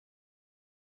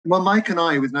Well, Mike and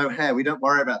I, with no hair, we don't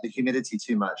worry about the humidity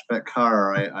too much. But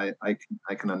Cara,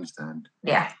 I can understand.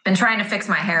 Yeah, been trying to fix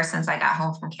my hair since I got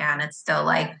home from Cannes. It's still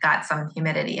like got some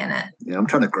humidity in it. Yeah, I'm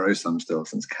trying to grow some still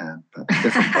since Cannes, but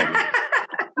different problem.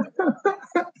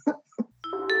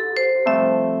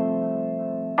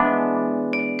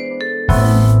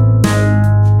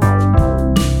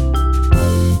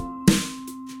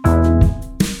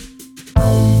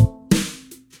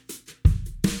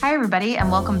 Hi, everybody,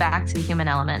 and welcome back to The Human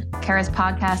Element, Cara's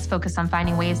podcast focused on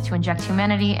finding ways to inject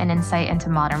humanity and insight into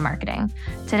modern marketing.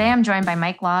 Today, I'm joined by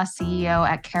Mike Law, CEO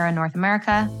at Carat North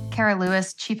America, Cara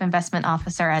Lewis, Chief Investment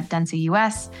Officer at dentsu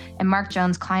US, and Mark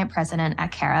Jones, Client President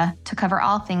at Cara, to cover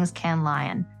all things Cannes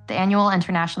Lion, the annual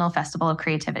International Festival of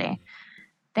Creativity.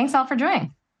 Thanks all for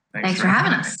joining. Thanks for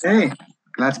having us. Hey,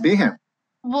 glad to be here.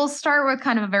 We'll start with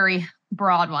kind of a very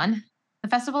broad one. The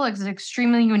festival is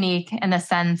extremely unique in the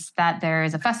sense that there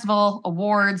is a festival,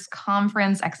 awards,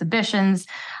 conference, exhibitions,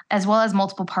 as well as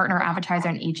multiple partner advertiser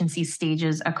and agency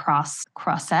stages across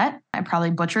set. I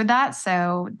probably butchered that,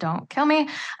 so don't kill me,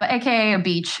 but AKA a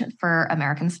beach for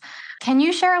Americans. Can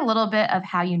you share a little bit of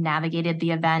how you navigated the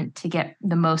event to get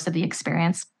the most of the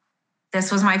experience? This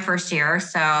was my first year,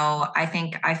 so I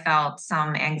think I felt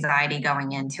some anxiety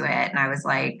going into it. And I was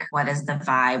like, what is the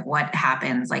vibe? What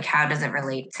happens? Like, how does it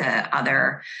relate to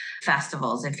other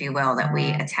festivals, if you will, that we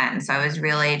attend? So I was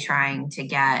really trying to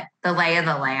get the lay of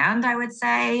the land, I would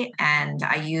say. And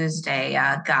I used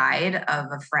a guide of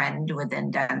a friend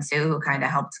within dentsu who kind of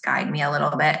helped guide me a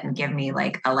little bit and give me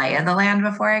like a lay of the land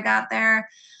before I got there.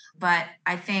 But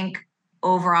I think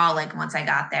overall, like once I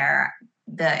got there,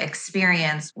 the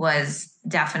experience was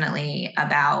definitely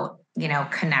about,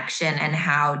 connection and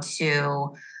how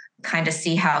to kind of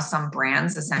see how some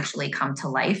brands essentially come to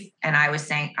life. And I was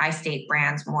saying, I state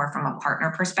brands more from a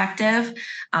partner perspective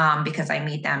because I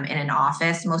meet them in an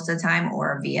office most of the time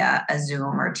or via a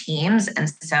Zoom or Teams. And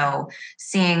so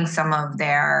seeing some of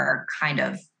their kind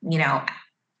of,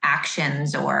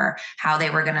 actions or how they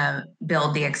were going to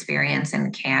build the experience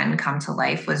and can come to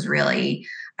life was really,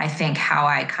 I think, how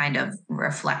I kind of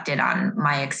reflected on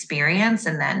my experience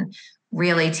and then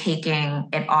really taking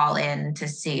it all in to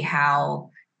see how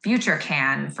future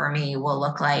Cannes for me will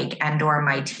look like and or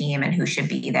my team and who should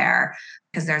be there,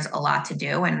 because there's a lot to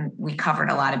do and we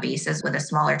covered a lot of bases with a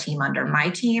smaller team under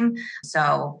my team.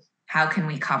 So how can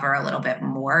we cover a little bit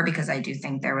more? Because I do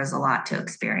think there was a lot to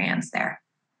experience there.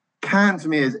 Cannes for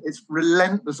me it's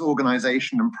relentless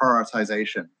organization and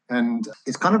prioritization. And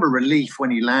it's kind of a relief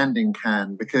when you land in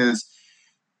Cannes because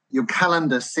your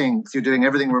calendar syncs, you're doing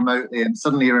everything remotely, and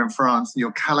suddenly you're in France and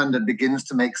your calendar begins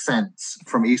to make sense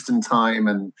from Eastern time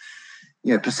and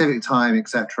Pacific time,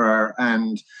 etc.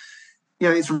 And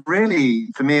it's really,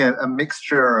 for me, a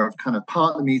mixture of kind of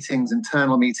partner meetings,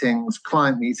 internal meetings,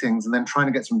 client meetings, and then trying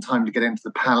to get some time to get into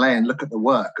the palais and look at the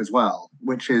work as well,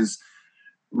 which is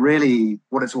really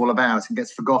what it's all about and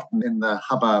gets forgotten in the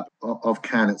hubbub of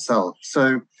Cannes itself.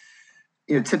 So,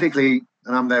 typically,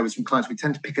 and I'm there with some clients, we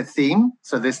tend to pick a theme.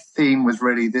 So this theme was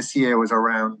really, this year was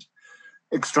around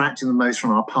extracting the most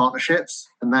from our partnerships.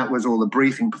 And that was all the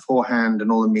briefing beforehand and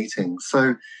all the meetings.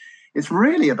 So it's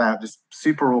really about just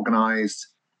super organized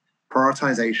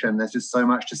prioritization. There's just so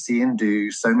much to see and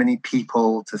do, so many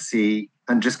people to see,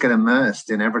 and just get immersed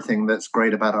in everything that's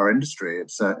great about our industry.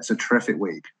 It's a terrific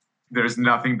week. There's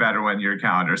nothing better when your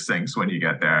calendar syncs when you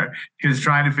get there. Because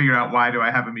trying to figure out why do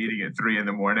I have a meeting at 3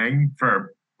 a.m.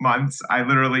 for months, I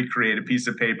literally create a piece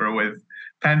of paper with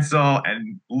pencil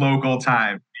and local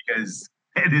time because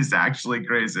it is actually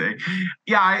crazy.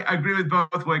 Yeah, I agree with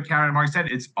both what Cara and Mark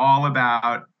said. It's all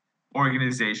about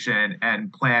organization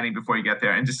and planning before you get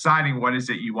there and deciding what is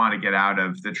it you want to get out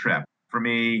of the trip. For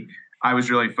me, I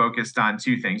was really focused on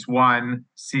two things. One,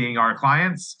 seeing our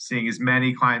clients, seeing as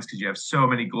many clients because you have so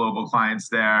many global clients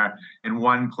there in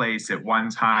one place at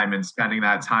one time and spending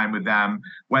that time with them,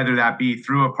 whether that be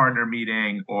through a partner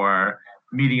meeting or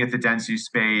meeting at the dentsu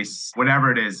space,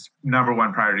 whatever it is, number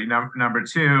one priority. Number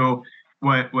two,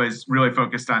 what was really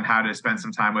focused on how to spend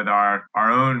some time with our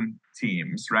own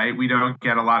teams, right? We don't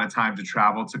get a lot of time to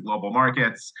travel to global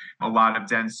markets. A lot of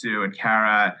dentsu and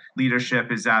Cara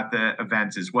leadership is at the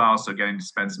event as well. So getting to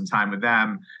spend some time with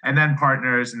them and then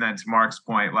partners. And then to Mark's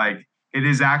point, like it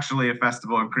is actually a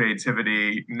festival of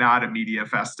creativity, not a media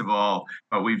festival,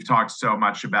 but we've talked so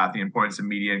much about the importance of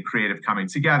media and creative coming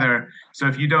together. So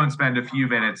if you don't spend a few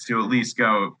minutes to at least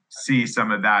go see some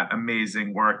of that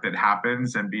amazing work that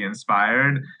happens and be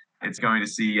inspired, it's going to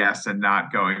see yes and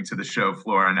not going to the show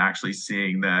floor and actually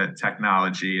seeing the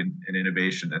technology and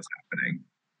innovation that's happening.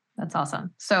 That's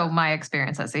awesome. So my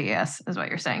experience at CES is what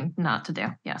you're saying not to do.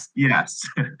 Yes. Yes.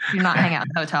 Do not hang out in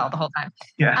the hotel the whole time.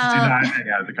 Yes, do not hang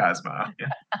out at the Cosmo.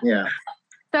 Yeah.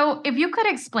 So if you could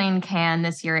explain Cannes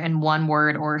this year in one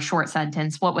word or a short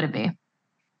sentence, what would it be?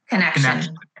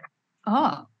 Connection.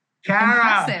 Oh,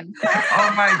 Cara! impressive.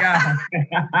 Oh my God.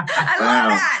 I Wow.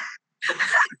 love that.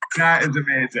 That is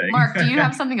amazing. Mark, do you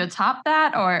have something to top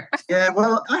that or? Yeah,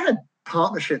 well, I had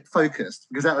partnership focused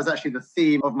because that was actually the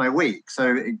theme of my week.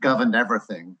 So it governed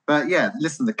everything. But yeah,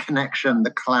 listen, the connection,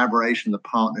 the collaboration, the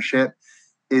partnership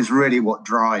is really what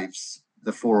drives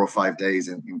the 4 or 5 days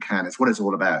in Cannes. It's what it's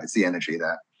all about. It's the energy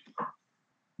there.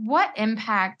 What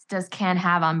impact does Cannes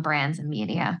have on brands and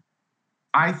media?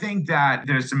 I think that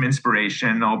there's some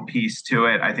inspirational piece to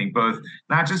it. I think both,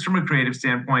 not just from a creative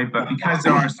standpoint, but because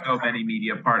there are so many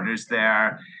media partners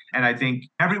there. And I think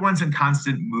everyone's in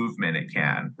constant movement at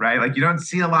Cannes, right? Like you don't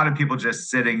see a lot of people just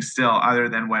sitting still other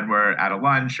than when we're at a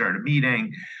lunch or at a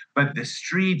meeting. But the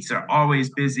streets are always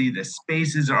busy. The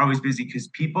spaces are always busy because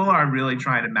people are really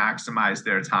trying to maximize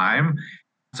their time.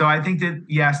 So I think that,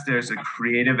 yes, there's a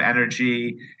creative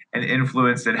energy and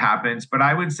influence that happens. But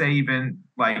I would say even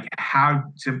like how,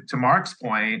 to Mark's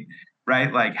point,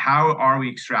 right? Like how are we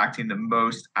extracting the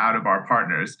most out of our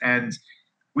partners? And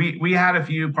we had a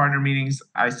few partner meetings.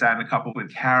 I sat in a couple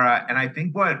with Cara. And I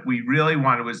think what we really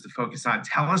wanted was to focus on,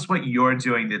 tell us what you're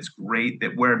doing that's great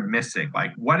that we're missing.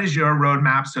 Like, what is your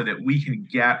roadmap so that we can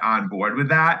get on board with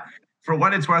that? For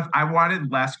what it's worth, I wanted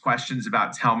less questions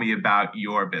about tell me about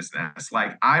your business.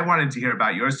 Like I wanted to hear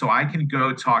about yours so I can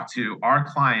go talk to our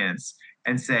clients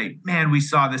and say, man, we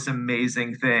saw this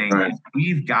amazing thing. Right.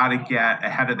 We've got to get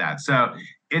ahead of that. So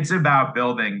it's about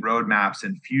building roadmaps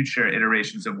and future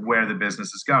iterations of where the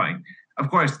business is going.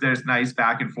 Of course, there's nice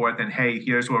back and forth and, hey,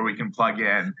 here's where we can plug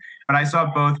in. But I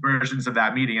saw both versions of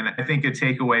that meeting. And I think a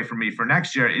takeaway for me for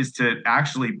next year is to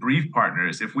actually brief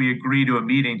partners. If we agree to a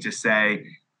meeting to say,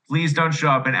 please don't show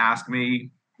up and ask me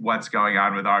what's going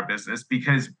on with our business,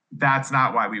 because that's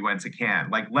not why we went to Cannes.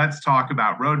 Like, let's talk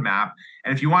about roadmap.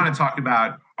 And if you want to talk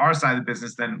about our side of the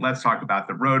business, then let's talk about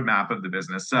the roadmap of the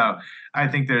business. So I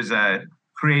think there's a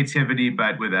creativity,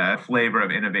 but with a flavor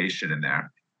of innovation in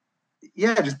there.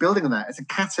 Yeah, just building on that. It's a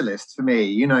catalyst for me.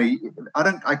 You know,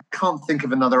 I can't think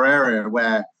of another area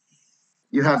where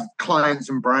you have clients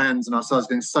and brands and ourselves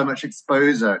getting so much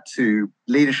exposure to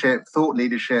leadership, thought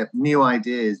leadership, new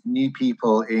ideas, new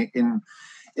people in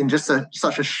just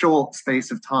such a short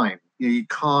space of time. You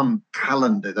can't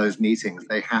calendar those meetings.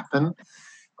 They happen.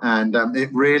 And it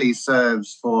really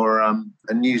serves for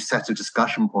a new set of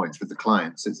discussion points with the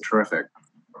clients. It's terrific.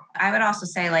 I would also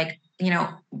say, like, you know,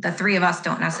 the three of us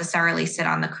don't necessarily sit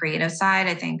on the creative side.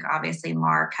 I think obviously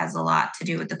Mark has a lot to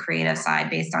do with the creative side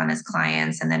based on his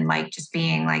clients. And then Mike just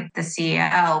being like the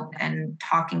CEO and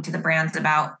talking to the brands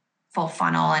about full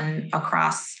funnel and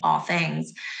across all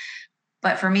things.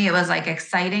 But for me, it was like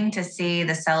exciting to see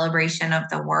the celebration of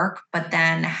the work, but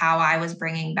then how I was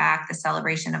bringing back the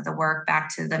celebration of the work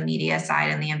back to the media side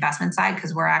and the investment side,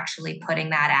 because we're actually putting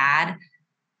that ad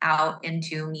out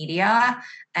into media.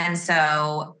 And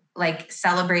so like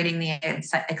celebrating the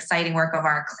exciting work of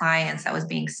our clients that was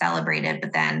being celebrated,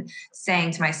 but then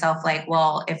saying to myself, like,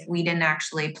 well, if we didn't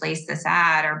actually place this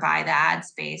ad or buy the ad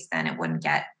space, then it wouldn't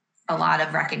get a lot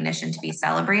of recognition to be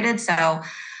celebrated. So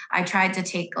I tried to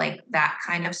take like that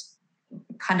kind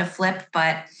of flip,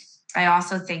 but I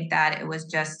also think that it was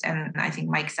just, and I think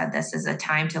Mike said this, is a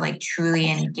time to like truly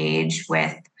engage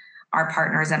with our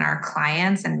partners and our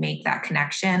clients and make that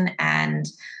connection. And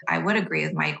I would agree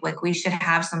with Mike, like we should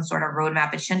have some sort of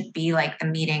roadmap. It shouldn't be like the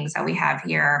meetings that we have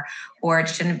here, or it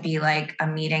shouldn't be like a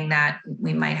meeting that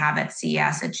we might have at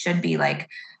CES. It should be like,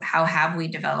 how have we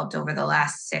developed over the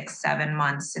last 6-7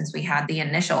 months since we had the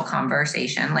initial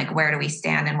conversation? Like, where do we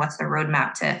stand and what's the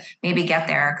roadmap to maybe get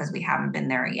there? Because we haven't been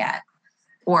there yet,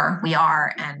 or we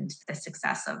are, and the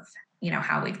success of, you know,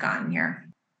 how we've gotten here.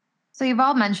 So you've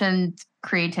all mentioned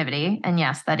creativity, and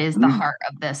yes, that is the heart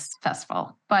of this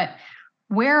festival. But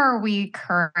where are we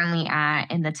currently at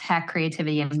in the tech,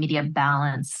 creativity, and media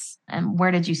balance? And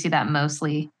where did you see that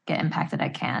mostly get impacted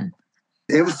at Cannes?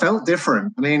 It felt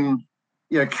different. I mean,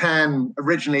 you know, Cannes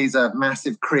originally is a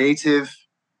massive creative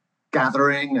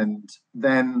gathering, and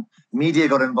then media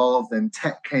got involved, then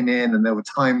tech came in, and there were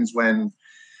times when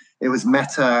it was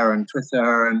Meta and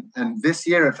Twitter. And this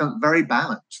year it felt very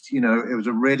balanced. You know, it was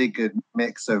a really good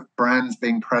mix of brands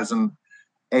being present,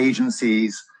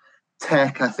 agencies.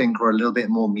 Tech, I think, were a little bit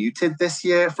more muted this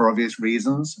year for obvious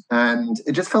reasons. And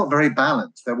it just felt very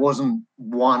balanced. There wasn't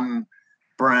one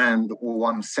brand or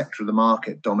one sector of the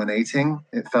market dominating.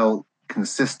 It felt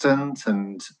consistent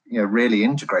and, you know, really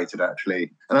integrated,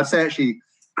 actually. And I'd say, actually,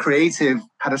 creative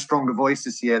had a stronger voice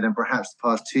this year than perhaps the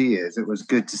past 2 years. It was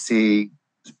good to see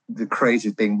the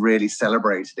creative being really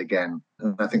celebrated again.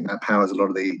 And I think that powers a lot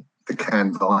of the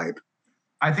Cannes vibe.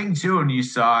 I think too, when you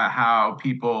saw how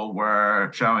people were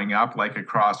showing up, like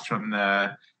across from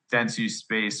the dentsu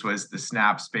space was the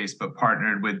Snap space, but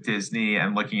partnered with Disney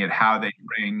and looking at how they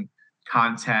bring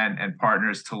content and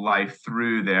partners to life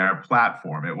through their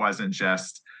platform. It wasn't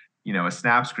just, a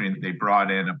Snap screen. They brought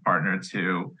in a partner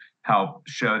to help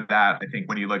show that. I think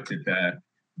when you looked at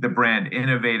the brand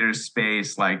innovators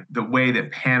space, like the way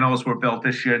that panels were built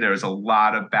this year, there was a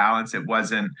lot of balance. It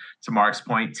wasn't, to Mark's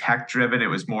point, tech driven. It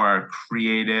was more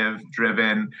creative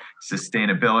driven,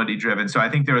 sustainability driven. So I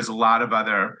think there was a lot of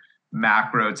other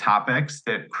macro topics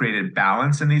that created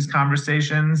balance in these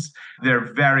conversations.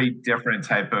 They're very different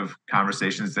type of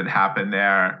conversations that happen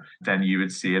there than you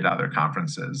would see at other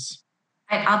conferences.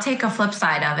 I'll take a flip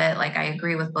side of it. Like, I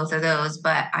agree with both of those,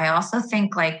 but I also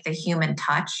think like the human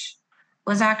touch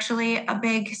was actually a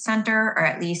big center, or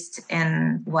at least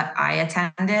in what I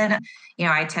attended.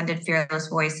 I attended Fearless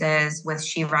Voices with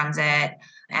She Runs It,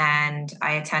 and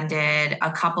I attended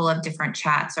a couple of different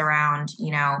chats around,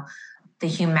 the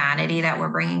humanity that we're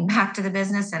bringing back to the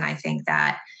business. And I think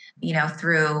that,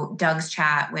 through Doug's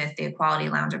chat with the Equality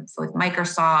Lounge with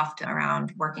Microsoft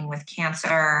around working with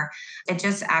cancer, it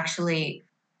just actually,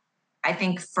 I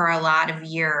think for a lot of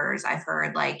years, I've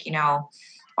heard like,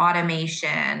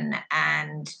 automation,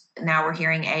 and now we're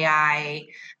hearing AI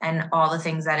and all the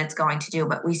things that it's going to do,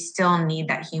 but we still need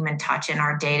that human touch in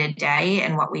our day-to-day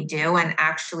and what we do. And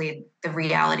actually the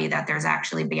reality that there's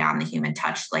actually beyond the human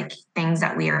touch, like things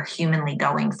that we are humanly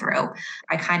going through.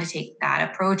 I kind of take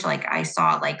that approach. Like I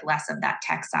saw like less of that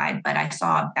tech side, but I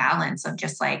saw a balance of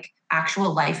just like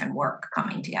actual life and work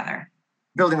coming together.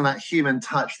 Building on that human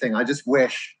touch thing, I just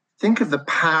think of the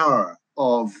power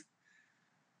of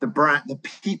the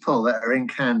people that are in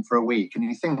Cannes for a week, and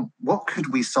you think, what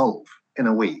could we solve in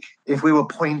a week if we were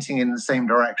pointing in the same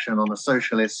direction on a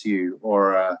social issue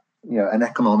or an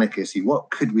economic issue?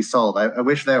 What could we solve? I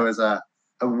wish there was a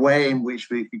way in which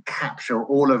we could capture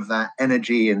all of that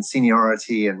energy and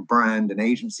seniority and brand and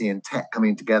agency and tech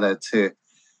coming together to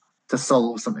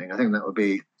solve something. I think that would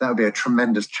be a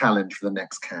tremendous challenge for the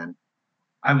next Cannes.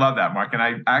 I love that, Mark, and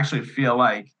I actually feel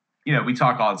like, we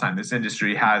talk all the time, this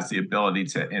industry has the ability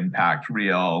to impact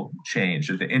real change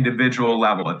at the individual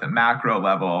level, at the macro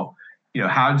level.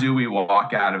 How do we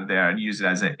walk out of there and use it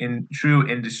as a true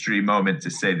industry moment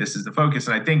to say this is the focus?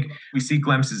 And I think we see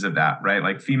glimpses of that, right?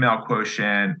 Like female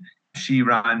quotient, She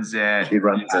Runs It. She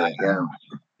Runs It, yeah.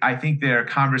 I think their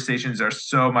conversations are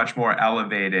so much more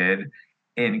elevated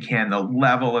in Cannes, the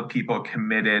level of people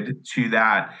committed to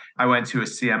that. I went to a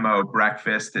CMO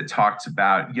breakfast that talked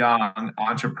about young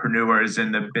entrepreneurs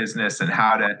in the business and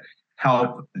how to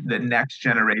help the next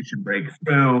generation break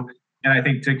through. And I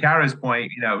think to Cara's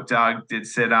point, Doug did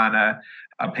sit on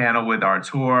a panel with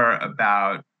Artur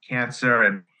about cancer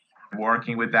and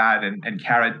working with that. And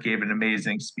Cara gave an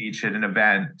amazing speech at an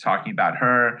event talking about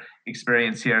her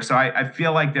experience here. So I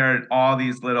feel like there are all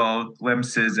these little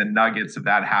glimpses and nuggets of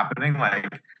that happening.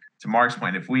 Like to Mark's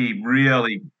point, if we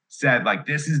really said like,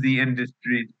 this is the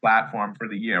industry platform for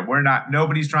the year,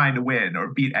 nobody's trying to win or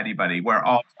beat anybody. We're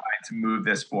all trying to move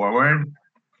this forward.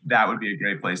 That would be a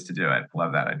great place to do it.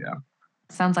 Love that idea.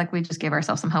 Sounds like we just gave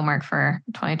ourselves some homework for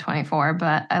 2024,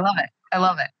 but I love it.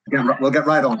 We'll get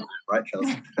right on it, right,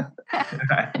 Chelsea?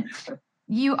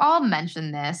 You all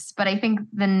mentioned this, but I think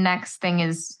the next thing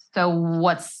is, so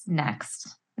what's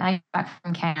next? Now you're back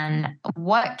from Cannes.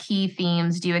 What key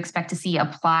themes do you expect to see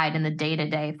applied in the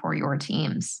day-to-day for your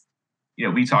teams?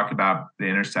 We talked about the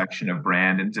intersection of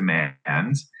brand and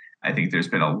demand. I think there's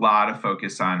been a lot of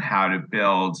focus on how to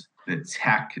build the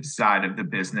tech side of the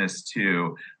business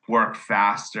to work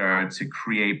faster, to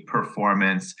create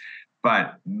performance.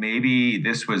 But maybe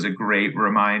this was a great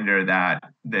reminder that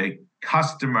the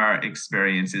customer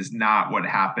experience is not what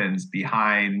happens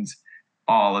behind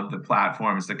all of the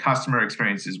platforms. The customer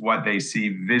experience is what they see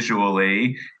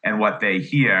visually and what they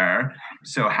hear.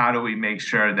 So how do we make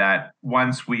sure that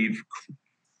once we've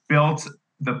built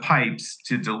the pipes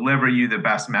to deliver you the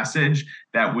best message,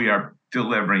 that we are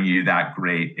delivering you that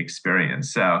great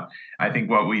experience? So I think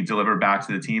what we deliver back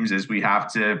to the teams is we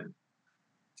have to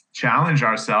challenge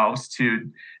ourselves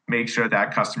to make sure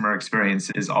that customer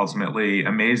experience is ultimately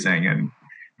amazing. And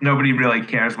nobody really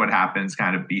cares what happens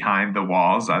kind of behind the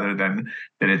walls other than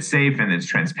that it's safe and it's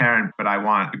transparent, but I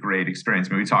want a great experience.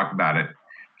 I mean, we talk about it.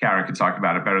 Cara could talk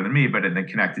about it better than me, but in the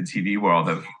connected TV world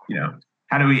of,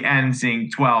 how do we end seeing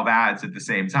 12 ads at the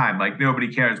same time? Like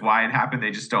nobody cares why it happened.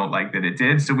 They just don't like that it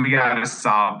did. So we got to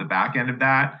solve the back end of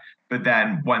that. But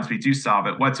then once we do solve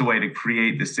it, what's a way to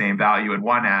create the same value in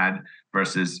one ad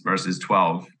versus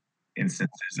 12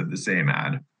 instances of the same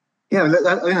ad? Yeah,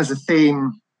 I think there's a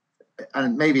theme,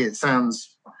 and maybe it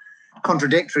sounds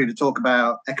contradictory to talk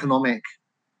about economic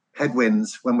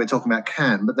headwinds when we're talking about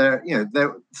Cannes, but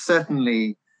there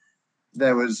certainly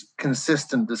there was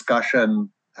consistent discussion,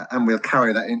 and we'll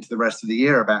carry that into the rest of the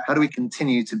year, about how do we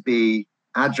continue to be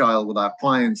agile with our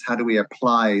clients? How do we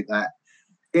apply that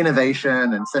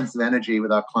innovation and sense of energy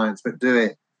with our clients, but do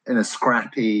it in a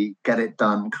scrappy, get it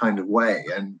done kind of way?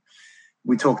 And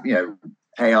we talked,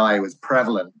 AI was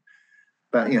prevalent,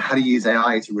 but how do you use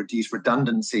AI to reduce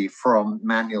redundancy from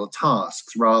manual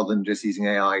tasks rather than just using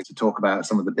AI to talk about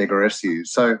some of the bigger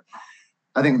issues? So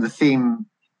I think the theme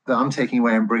that I'm taking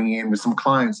away and bringing in with some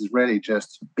clients is really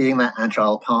just being that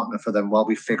agile partner for them while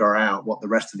we figure out what the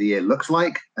rest of the year looks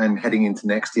like and heading into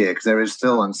next year, because there is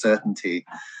still uncertainty.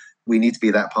 We need to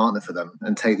be that partner for them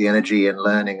and take the energy and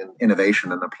learning and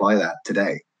innovation and apply that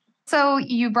today. So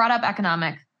you brought up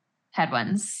economic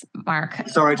headwinds, Mark.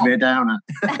 Sorry to be a downer.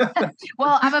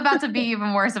 Well, I'm about to be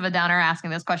even worse of a downer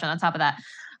asking this question on top of that.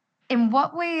 In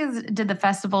what ways did the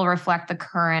festival reflect the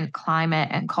current climate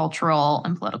and cultural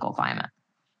and political climate?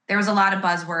 There was a lot of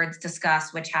buzzwords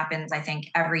discussed, which happens, I think,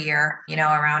 every year,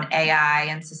 around AI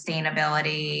and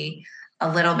sustainability, a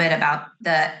little bit about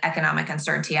the economic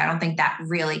uncertainty. I don't think that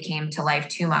really came to life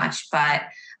too much, but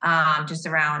just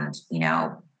around,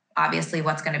 obviously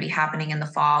what's going to be happening in the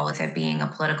fall with it being a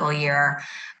political year.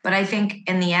 But I think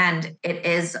in the end, it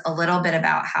is a little bit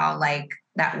about how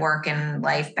that work and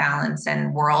life balance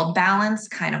and world balance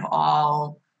kind of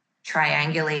all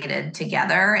triangulated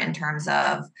together in terms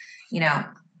of,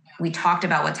 we talked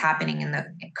about what's happening in the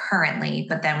currently,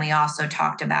 but then we also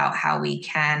talked about how we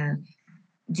can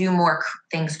do more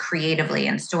things creatively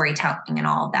and storytelling and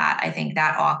all of that. I think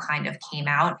that all kind of came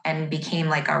out and became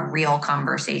like a real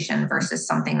conversation versus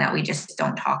something that we just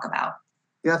don't talk about.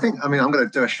 Yeah, I'm going to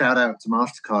do a shout out to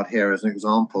MasterCard here as an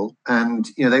example. And,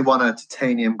 they won a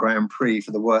Titanium Grand Prix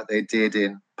for the work they did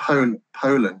in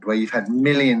Poland, where you've had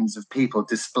millions of people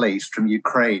displaced from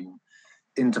Ukraine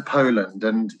into Poland.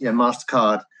 And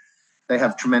MasterCard, they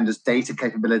have tremendous data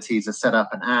capabilities to set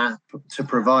up an app to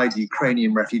provide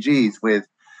Ukrainian refugees with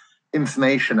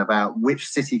information about which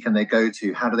city can they go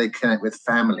to, how do they connect with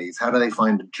families, how do they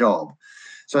find a job.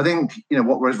 So I think,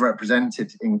 what was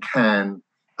represented in Cannes,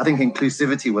 I think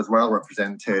inclusivity was well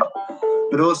represented,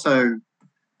 but also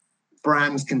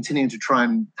brands continue to try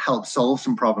and help solve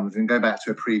some problems, and go back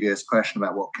to a previous question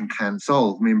about what can Cannes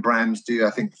solve. I mean, brands do, I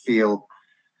think, feel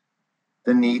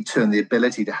the need to and the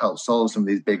ability to help solve some of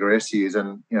these bigger issues.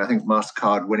 And, I think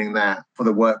MasterCard winning that for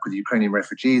the work with Ukrainian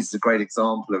refugees is a great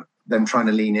example of them trying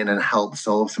to lean in and help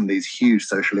solve some of these huge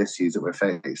social issues that we're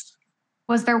faced.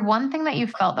 Was there one thing that you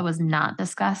felt that was not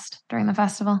discussed during the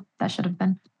festival that should have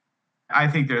been? I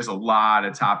think there's a lot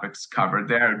of topics covered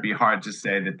there. It'd be hard to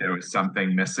say that there was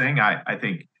something missing. I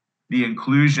think the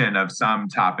inclusion of some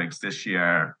topics this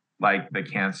year, like the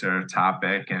cancer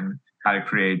topic and how to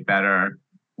create better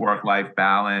work-life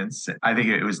balance. I think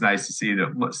it was nice to see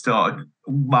that still a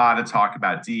lot of talk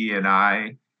about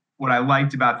DE&I. What I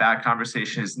liked about that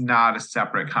conversation is not a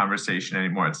separate conversation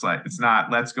anymore. It's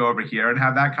not, let's go over here and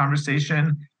have that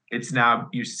conversation. It's now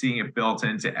you're seeing it built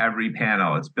into every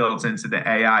panel. It's built into the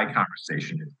AI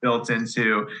conversation. It's built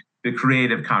into the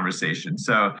creative conversation.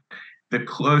 So the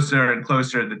closer and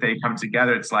closer that they come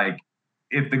together, it's like,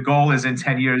 if the goal is in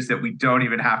 10 years that we don't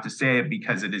even have to say it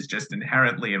because it is just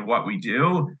inherently in what we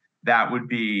do, that would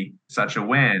be such a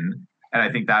win. And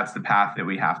I think that's the path that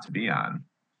we have to be on.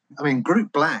 I mean,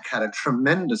 Group Black had a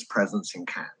tremendous presence in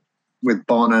Cannes with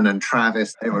Bonan and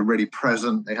Travis. They were really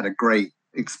present. They had a great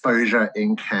exposure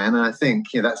in Cannes. And I think,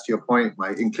 that's to your point,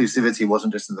 like inclusivity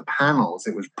wasn't just in the panels,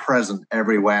 it was present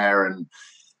everywhere, and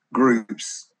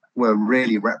groups were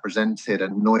really represented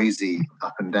and noisy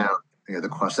up and down the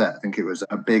Croisette. I think it was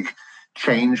a big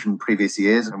change from previous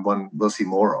years, and one we'll see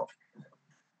more of.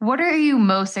 What are you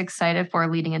most excited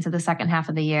for leading into the second half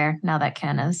of the year now that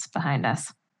Cannes is behind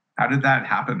us? How did that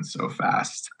happen so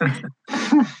fast?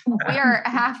 We are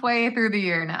halfway through the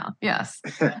year now. Yes.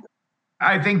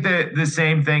 I think that the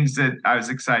same things that I was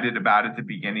excited about at the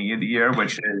beginning of the year,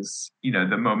 which is,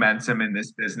 the momentum in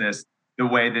this business, the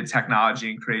way that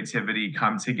technology and creativity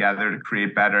come together to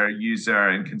create better user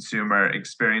and consumer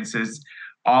experiences.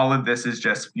 All of this is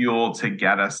just fuel to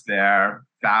get us there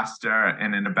faster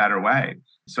and in a better way.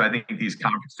 So I think these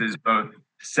conferences both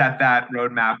set that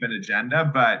roadmap and agenda,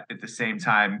 but at the same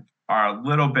time are a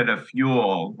little bit of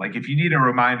fuel. Like if you need a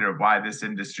reminder of why this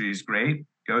industry is great,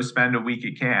 go spend a week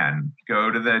at Cannes,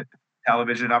 go to the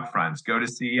television upfronts, go to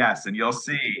CES, and you'll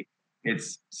see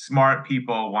It's smart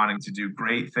people wanting to do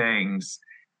great things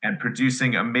and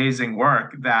producing amazing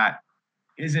work that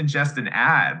isn't just an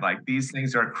ad. Like these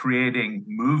things are creating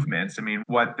movements. I mean,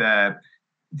 what the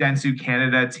Dentsu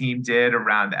Canada team did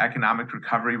around the economic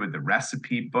recovery with the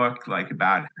recipe book, like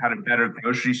about how to better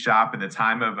grocery shop in the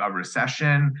time of a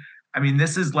recession. I mean,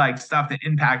 this is like stuff that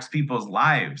impacts people's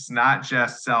lives, not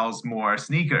just sells more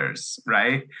sneakers,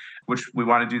 right? Which we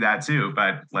want to do that too,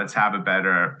 but let's have a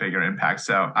better, bigger impact.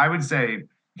 So I would say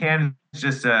Can is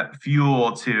just a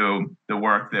fuel to the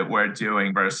work that we're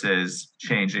doing versus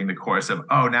changing the course of,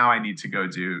 oh, now I need to go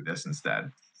do this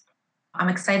instead. I'm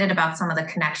excited about some of the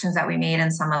connections that we made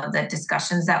and some of the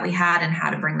discussions that we had and how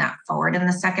to bring that forward in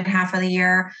the second half of the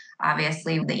year.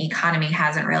 Obviously, the economy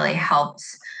hasn't really helped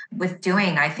with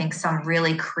doing, I think, some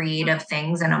really creative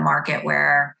things in a market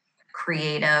where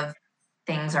creative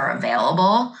things are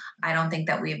available. I don't think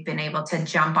that we've been able to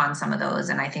jump on some of those.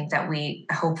 And I think that we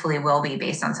hopefully will be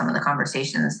based on some of the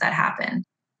conversations that happen.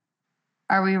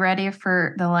 Are we ready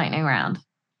for the lightning round?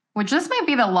 Which this might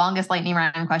be the longest lightning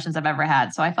round questions I've ever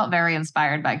had. So I felt very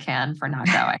inspired by Can for not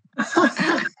going.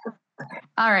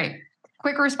 All right.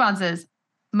 Quick responses.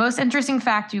 Most interesting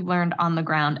fact you learned on the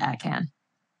ground at Can?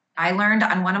 I learned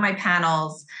on one of my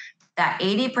panels that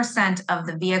 80% of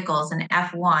the vehicles in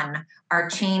F1 are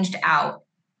changed out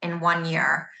in 1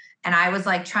 year. And I was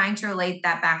like trying to relate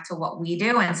that back to what we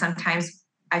do. And sometimes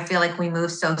I feel like we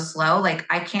move so slow. Like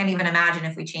I can't even imagine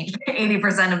if we changed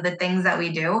 80% of the things that we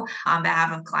do on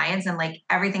behalf of clients, and like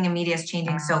everything in media is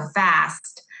changing so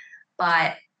fast.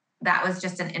 But that was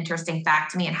just an interesting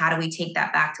fact to me. And how do we take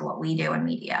that back to what we do in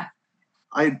media?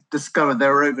 I discovered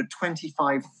there are over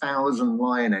 25,000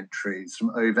 lion entries from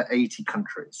over 80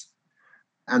 countries.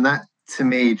 And that to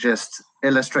me just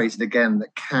illustrated again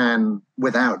that Cannes,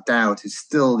 without doubt, is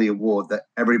still the award that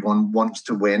everyone wants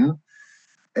to win.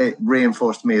 It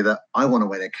reinforced me that I want to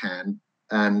win at Cannes,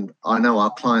 and I know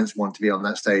our clients want to be on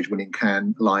that stage winning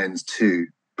Cannes Lions too.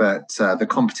 But the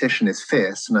competition is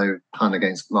fierce. No pun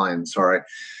against lions, sorry.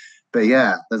 But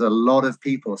yeah, there's a lot of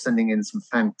people sending in some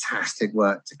fantastic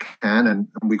work to Cannes, and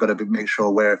we've got to make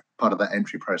sure we're part of that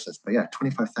entry process. But yeah,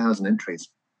 25,000 entries.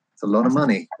 It's a lot of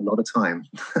money, a lot of time.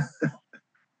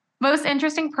 Most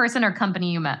interesting person or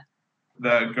company you met?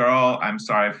 The girl, I'm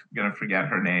sorry, I'm going to forget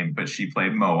her name, but she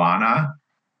played Moana.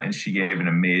 And she gave an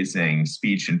amazing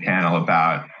speech and panel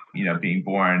about, being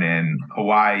born in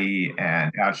Hawaii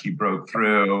and how she broke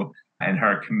through and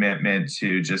her commitment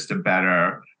to just a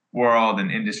better world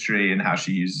and industry and how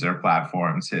she uses her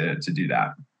platform to do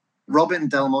that. Robin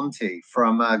Del Monte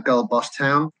from Girl Boss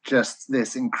Town, just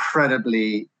this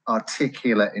incredibly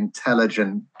articulate,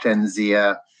 intelligent Gen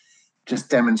Zer,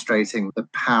 just demonstrating the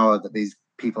power that these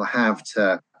people have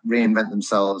to reinvent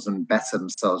themselves and better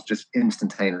themselves just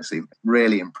instantaneously.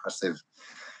 Really impressive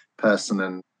person,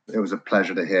 and it was a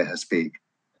pleasure to hear her speak.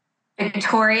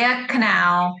 Victoria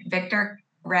Canal, Victor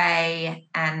Ray,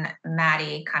 and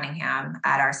Maddie Cunningham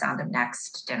at our Sound of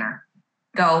Next dinner.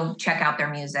 Go check out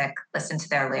their music, listen to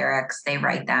their lyrics. They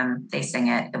write them, they sing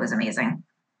it. It was amazing.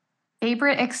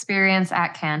 Favorite experience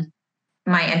at Cannes?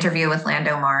 My interview with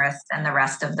Lando Morris and the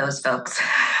rest of those folks.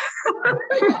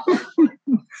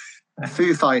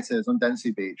 Foo Fighters on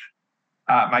Dentsu Beach.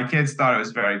 My kids thought it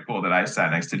was very cool that I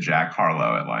sat next to Jack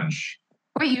Harlow at lunch.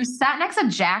 Wait, you sat next to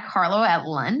Jack Harlow at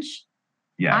lunch?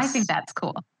 Yes. I think that's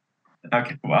cool.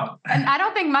 Okay, well. And I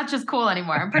don't think much is cool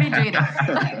anymore. I'm pretty jaded.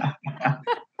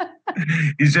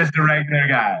 He's just a regular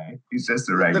guy.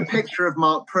 The picture of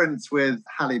Mark Prince with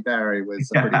Halle Berry was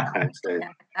pretty cool too.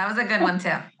 Yeah, that was a good one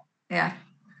too. Yeah.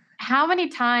 How many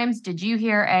times did you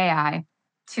hear AI?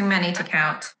 Too many to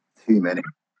count. Too many.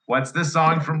 What's the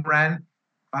song from Rent?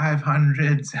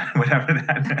 500, whatever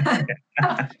that is.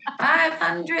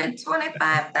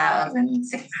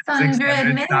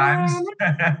 525,600 times.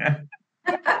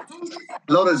 A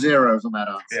lot of zeros on that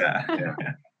answer. Yeah.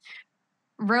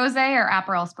 Rosé or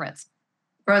Aperol Spritz?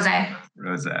 Rosé.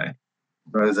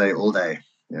 Rosé all day.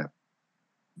 Yeah.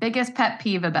 Biggest pet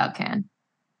peeve about Cannes?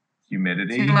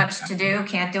 Humidity. Too much to do,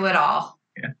 can't do it all.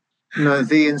 No,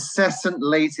 the incessant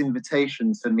late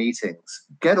invitations for meetings.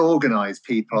 Get organized,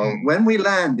 people. When we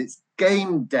land, it's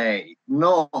game day,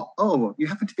 not, oh, you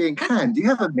happen to be in Cannes. Do you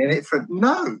have a minute for...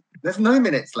 No, there's no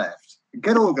minutes left.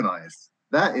 Get organized.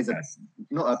 That is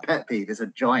not a pet peeve, it's a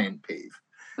giant peeve.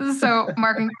 So,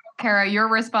 Mark and Cara, your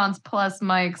response plus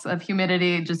Mike's of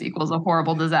humidity just equals a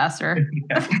horrible disaster.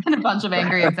 And a bunch of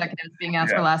angry executives being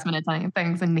asked for last minute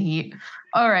things in the heat.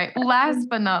 All right, last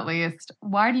but not least,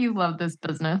 why do you love this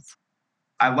business?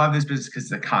 I love this business because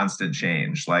it's a constant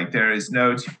change. Like there is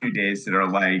no 2 days that are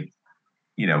like,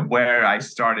 where I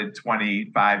started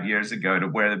 25 years ago to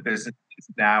where the business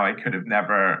now I could have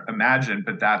never imagined,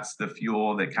 but that's the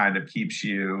fuel that kind of keeps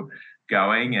you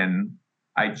going. And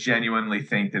I genuinely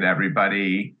think that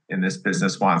everybody in this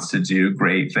business wants to do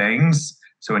great things.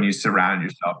 So when you surround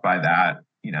yourself by that,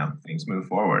 things move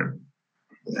forward.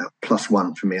 Yeah,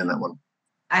 +1 for me on that one.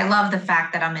 I love the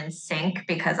fact that I'm in sync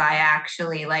because I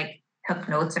actually took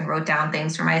notes and wrote down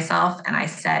things for myself. And I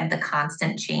said the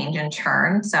constant change and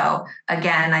churn. So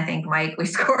again, I think Mike, we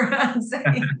scored on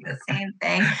saying the same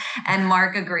thing. And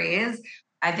Mark agrees.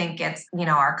 I think it's,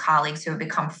 our colleagues who have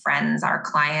become friends, our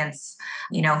clients,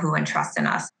 who entrust in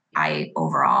us. I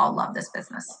overall love this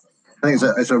business. I think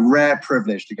it's a rare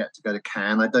privilege to get to go to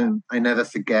Cannes. I never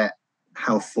forget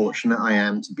how fortunate I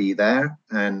am to be there,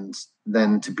 and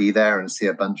then to be there and see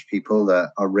a bunch of people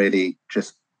that are really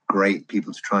just great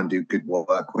people to try and do good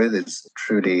work with is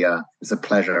truly it's a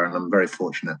pleasure, and I'm very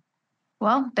fortunate.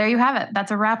 Well, there you have it.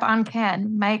 That's a wrap on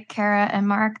Cannes. Mike, Cara, and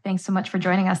Mark, thanks so much for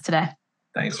joining us today.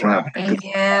 Thanks for having me. Thank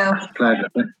you. Pleasure.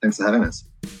 Thanks for having us.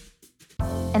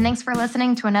 And thanks for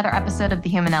listening to another episode of The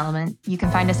Human Element. You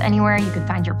can find us anywhere you can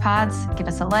find your pods. Give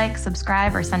us a like,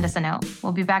 subscribe, or send us a note.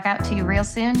 We'll be back out to you real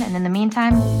soon. And in the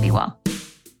meantime, be well.